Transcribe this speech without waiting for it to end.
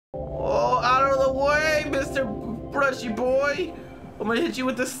the way, Mr. Brushy Boy. I'm gonna hit you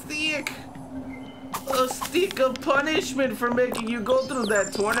with a stick. A stick of punishment for making you go through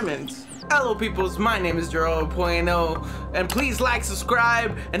that tournament. Hello peoples, my name is Gerbil.O, and please like,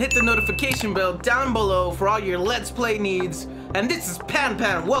 subscribe, and hit the notification bell down below for all your Let's Play needs. And this is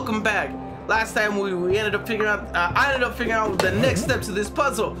Pan. Welcome back. Last time we ended up figuring out, I ended up figuring out the next steps of this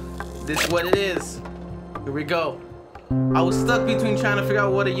puzzle. This is what it is. Here we go. I was stuck between trying to figure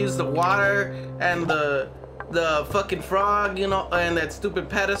out what to use the water and the fucking frog, you know, and that stupid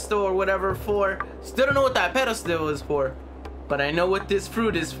pedestal or whatever for. Still don't know what that pedestal is for, but I know what this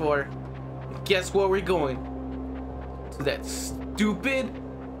fruit is for. Guess where we're going? To that stupid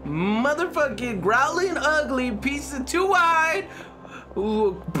motherfucking growling ugly piece of two-eyed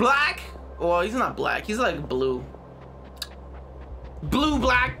black. Well, he's not black, he's like blue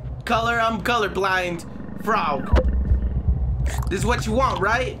black color. I'm colorblind frog. This is what you want,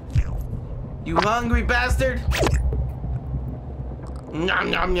 right? You hungry bastard? Nom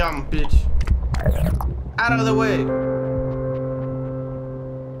nom nom, bitch. Out of the way.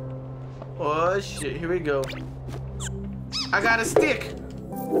 Oh shit, here we go. I got a stick.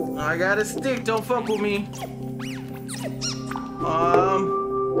 Don't fuck with me.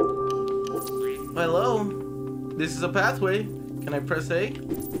 Hello. This is a pathway. Can I press A?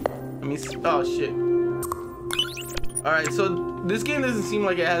 Let me see. Oh shit. Alright, so this game doesn't seem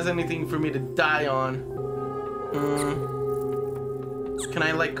like it has anything for me to die on. Can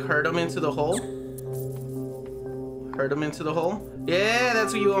I like hurt him into the hole? Hurt him into the hole? Yeah,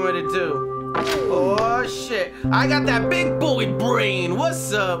 that's what you want me to do. Oh shit, I got that big boy brain.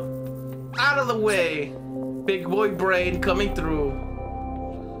 What's up? Out of the way. Big boy brain coming through.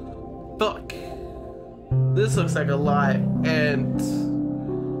 Fuck. This looks like a lot, and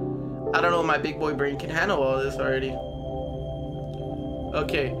I don't know if my big boy brain can handle all this already.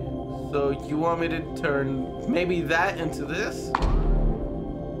 Okay, so you want me to turn maybe that into this?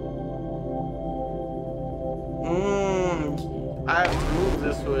 I have to move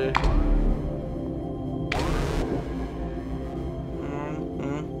this way.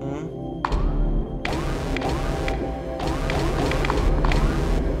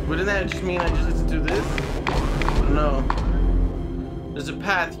 Wouldn't that just mean I just have to do this? No. There's a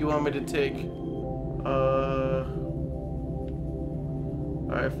path you want me to take.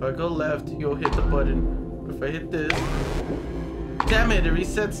 Alright, if I go left, you'll hit the button. If I hit this, damn it, it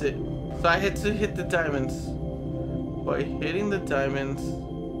resets it. So I had to hit the diamonds. By hitting the diamonds.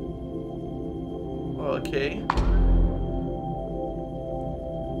 Okay.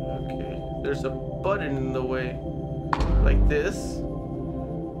 Okay. There's a button in the way. Like this.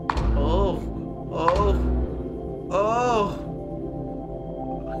 Oh.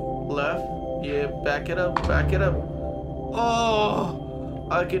 Left. Yeah, back it up. Oh,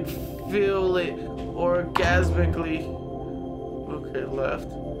 I can feel it orgasmically. Okay, left.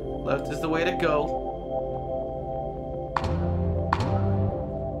 Left is the way to go.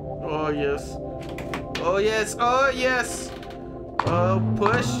 Oh yes.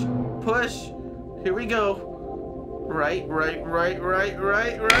 Push. Here we go. Right.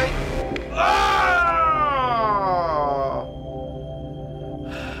 Oh!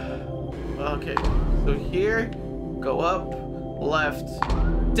 Okay, so here, go up, left,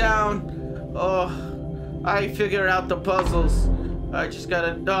 down. Oh, I figured out the puzzles. I just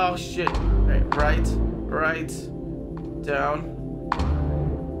gotta, oh shit. Right, down.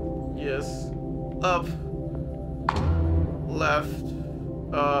 Yes, up, left.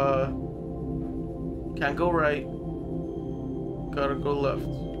 Can't go right. Gotta go left.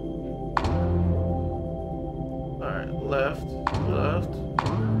 Alright, left,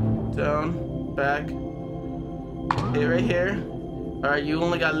 down, back. Hey, right here. Alright, you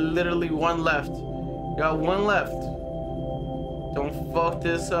only got literally one left. You got one left. Don't fuck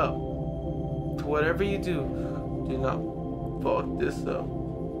this up. Whatever you do, do not fuck this up.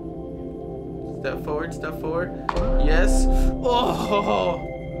 Step forward. Yes. Oh,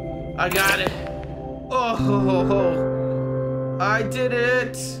 I got it. Oh, I did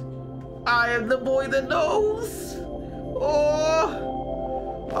it. I am the boy that knows.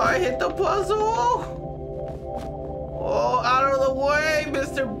 Oh, I hit the puzzle. Oh, out of the way,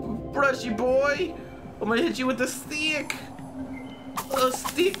 Mr. Brushy Boy. I'm gonna hit you with a stick. A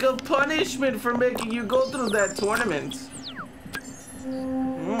stick of punishment for making you go through that tournament.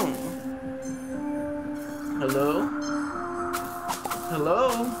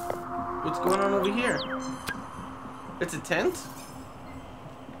 Hello? What's going on over here? It's a tent?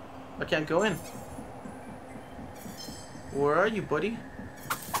 I can't go in. Where are you, buddy?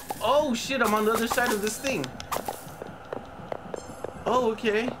 Oh shit, I'm on the other side of this thing. Oh,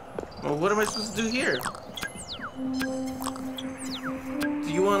 okay. Well, what am I supposed to do here? Do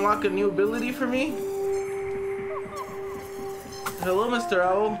you unlock a new ability for me? Hello, Mr.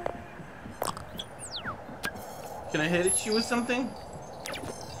 Owl. Can I hit you with something?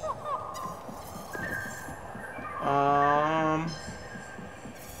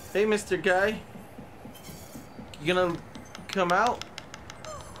 Hey, Mr. Guy. You gonna come out?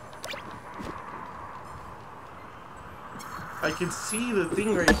 I can see the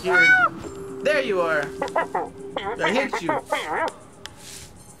thing right here. There you are. I hit you.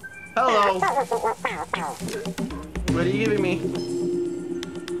 Hello. What are you giving me?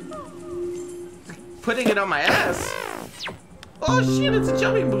 Putting it on my ass. Oh shit, it's a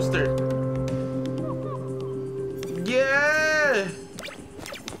jumpy booster. Yeah.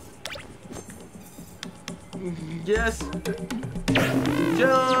 Yes.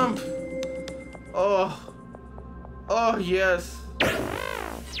 Jump. Oh. Oh yes.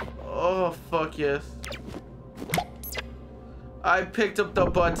 Oh fuck yes. I picked up the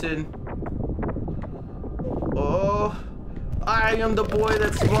button. Oh. I am the boy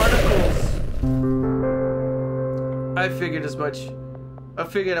that's smarticles. I figured as much. I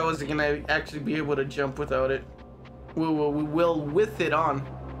figured I wasn't gonna actually be able to jump without it. We will with it on.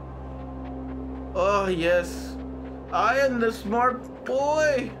 Oh yes. I am the smart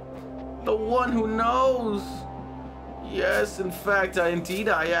boy. The one who knows. Yes, in fact, indeed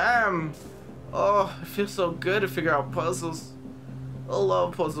I am. Oh, it feels so good to figure out puzzles. I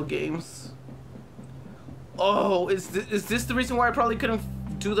love puzzle games. Oh, is this the reason why I probably couldn't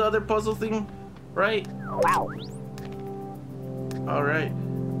do the other puzzle thing? Right? Wow. Alright.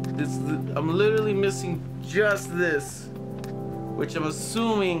 I'm literally missing just this. Which I'm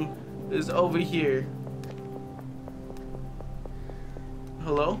assuming is over here.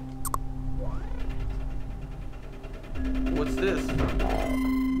 Hello? What's this?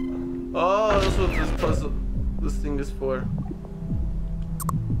 Oh, that's what this thing is for.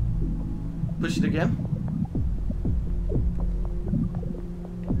 Push it again.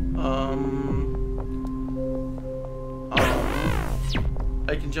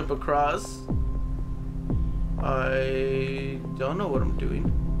 I can jump across. I don't know what I'm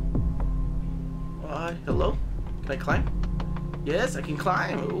doing. Hello? Can I climb? Yes, I can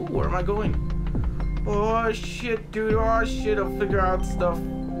climb. Ooh, where am I going? Oh shit, dude. Oh shit, I'll figure out stuff.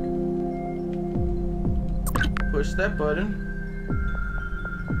 Push that button.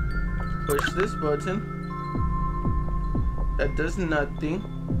 Push this button. That does nothing.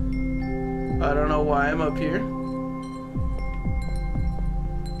 I don't know why I'm up here.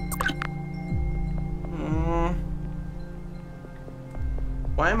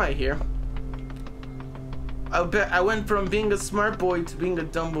 Why am I here? I bet I went from being a smart boy to being a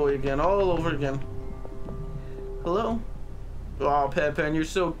dumb boy again, all over again. Hello? Oh, Peppan, you're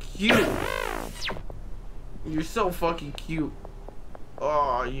so cute. You're so fucking cute.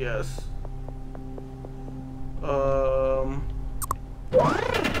 Oh, yes.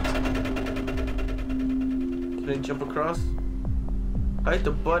 Can I jump across? I hit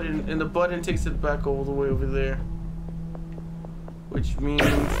the button, and the button takes it back all the way over there. Which means I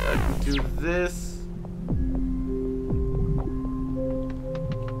can do this.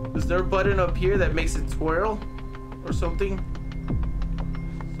 Is there a button up here that makes it twirl? Or something?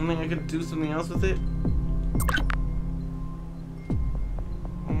 Something I could do something else with it?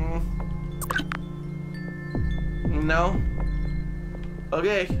 No?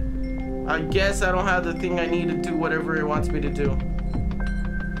 Okay. I guess I don't have the thing I need to do whatever it wants me to do.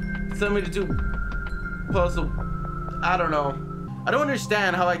 Tell me to do puzzle. I don't know. I don't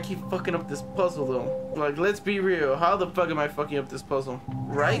understand how I keep fucking up this puzzle though. Like, let's be real. How the fuck am I fucking up this puzzle?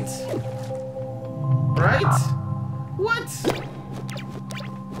 Right? Right? What?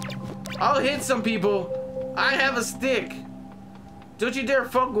 I'll hit some people. I have a stick. Don't you dare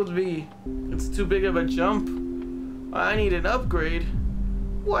fuck with me. It's too big of a jump. I need an upgrade.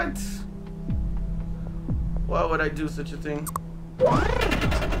 What? Why would I do such a thing?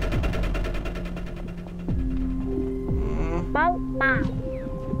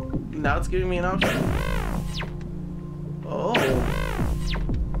 Now it's giving me an option. Oh.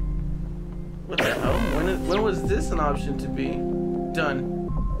 What the hell? When was this an option to be done?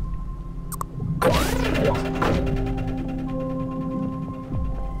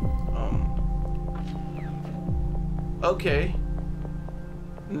 Okay.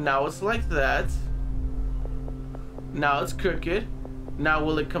 Now it's like that. Now it's crooked. Now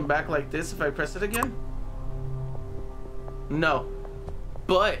will it come back like this if I press it again? No.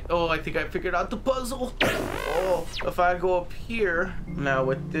 But, oh, I think I figured out the puzzle. Oh, if I go up here, now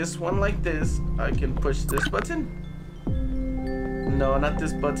with this one like this, I can push this button. No, not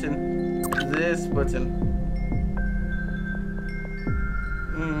this button. This button.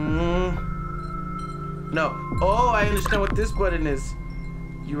 No. Oh, I understand what this button is.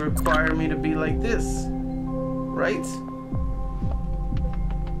 You require me to be like this, right?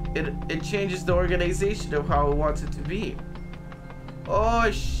 It changes the organization of how it wants it to be.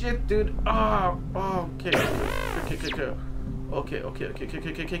 Oh shit, dude. Oh, okay. Okay.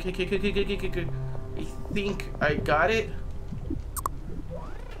 I think I got it.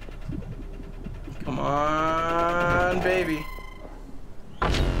 Come on, baby.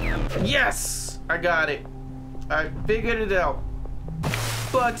 Yes, I got it. I figured it out.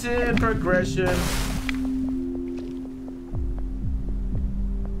 Button progression.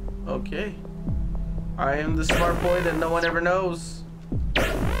 Okay. I am the smart boy that no one ever knows.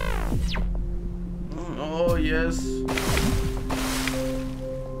 Oh, yes.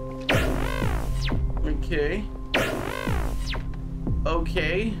 Okay.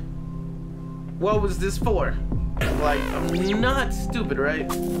 Okay. What was this for? Like, I'm not stupid, right?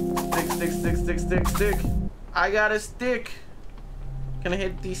 Stick. I got a stick. Can I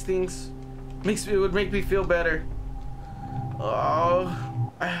hit these things? It would make me feel better. Oh,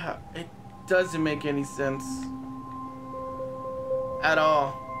 it doesn't make any sense at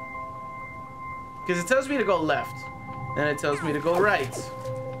all. Because it tells me to go left, then it tells me to go right.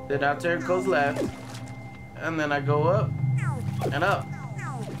 Then after it goes left, and then I go up and up.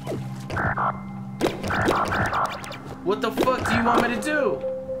 What the fuck do you want me to do?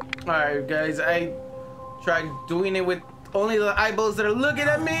 Alright guys, I tried doing it with only the eyeballs that are looking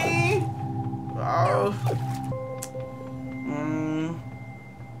at me. Oh.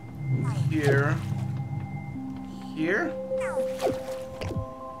 Here.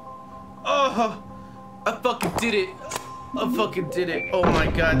 Oh, I fucking did it. Oh my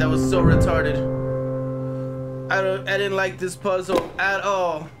god, that was so retarded. I didn't like this puzzle at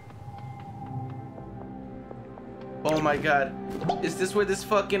all. Oh my god. Is this where this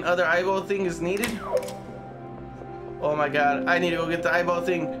fucking other eyeball thing is needed? Oh my god, I need to go get the eyeball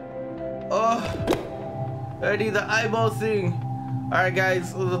thing. Oh, I need the eyeball thing. Alright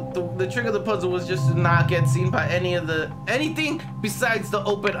guys, the trick of the puzzle was just to not get seen by anything besides the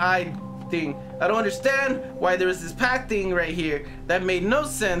open-eyed thing. I don't understand why there is this pack thing right here. That made no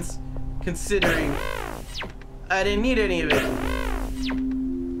sense considering I didn't need any of it.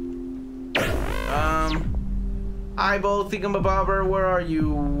 Eyeball thingamabobber, where are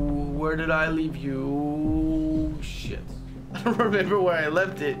you? Where did I leave you? Shit. I don't remember where I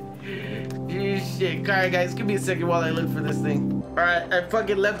left it. Shit. Alright guys, give me a second while I look for this thing. Alright, I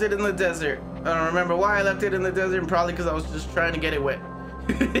fucking left it in the desert. I don't remember why I left it in the desert, probably because I was just trying to get it wet.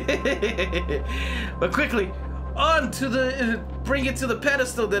 But quickly, on to the, bring it to the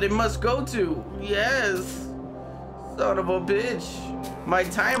pedestal that it must go to. Yes. Son of a bitch. My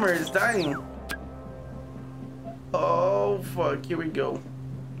timer is dying. Oh, fuck. Here we go.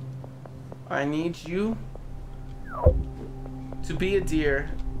 I need you to be a deer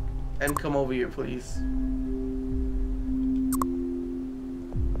and come over here, please.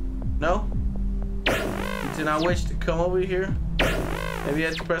 No? You do not wish to come over here? Maybe I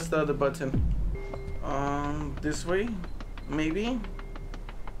have to press the other button. This way? Maybe?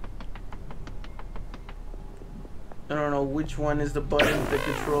 I don't know which one is the button that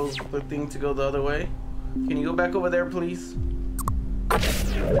controls the thing to go the other way. Can you go back over there, please?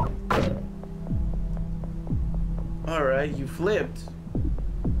 Alright, you flipped.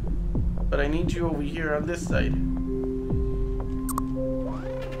 But I need you over here on this side.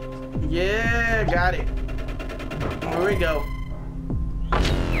 Yeah, got it. Here we go.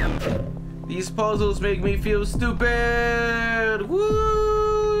 These puzzles make me feel stupid.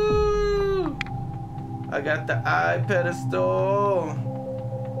 Woo! I got the eye pedestal.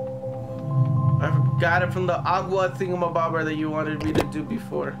 I got it from the agua thingamabobber that you wanted me to do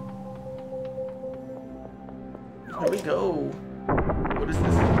before. Here we go. What is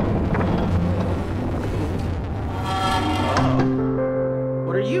this? Oh.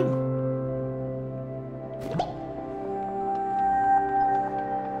 What are you?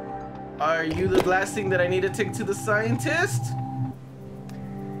 Are you the last thing that I need to take to the scientist?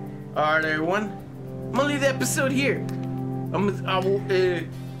 Alright, everyone. I'm gonna leave the episode here.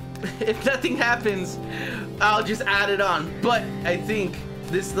 If nothing happens, I'll just add it on. But I think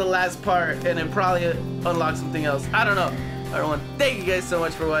this is the last part, and it probably unlocks something else. I don't know. Everyone, thank you guys so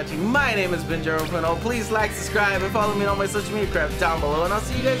much for watching. My name has been Gerbil.O. Please like, subscribe, and follow me on all my social media crap down below. And I'll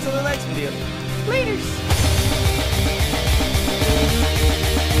see you guys in the next video. Laters.